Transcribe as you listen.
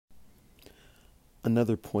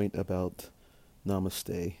Another point about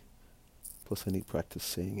namaste, plus I need practice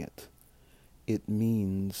saying it. It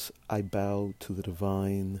means I bow to the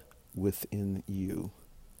divine within you.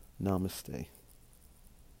 Namaste.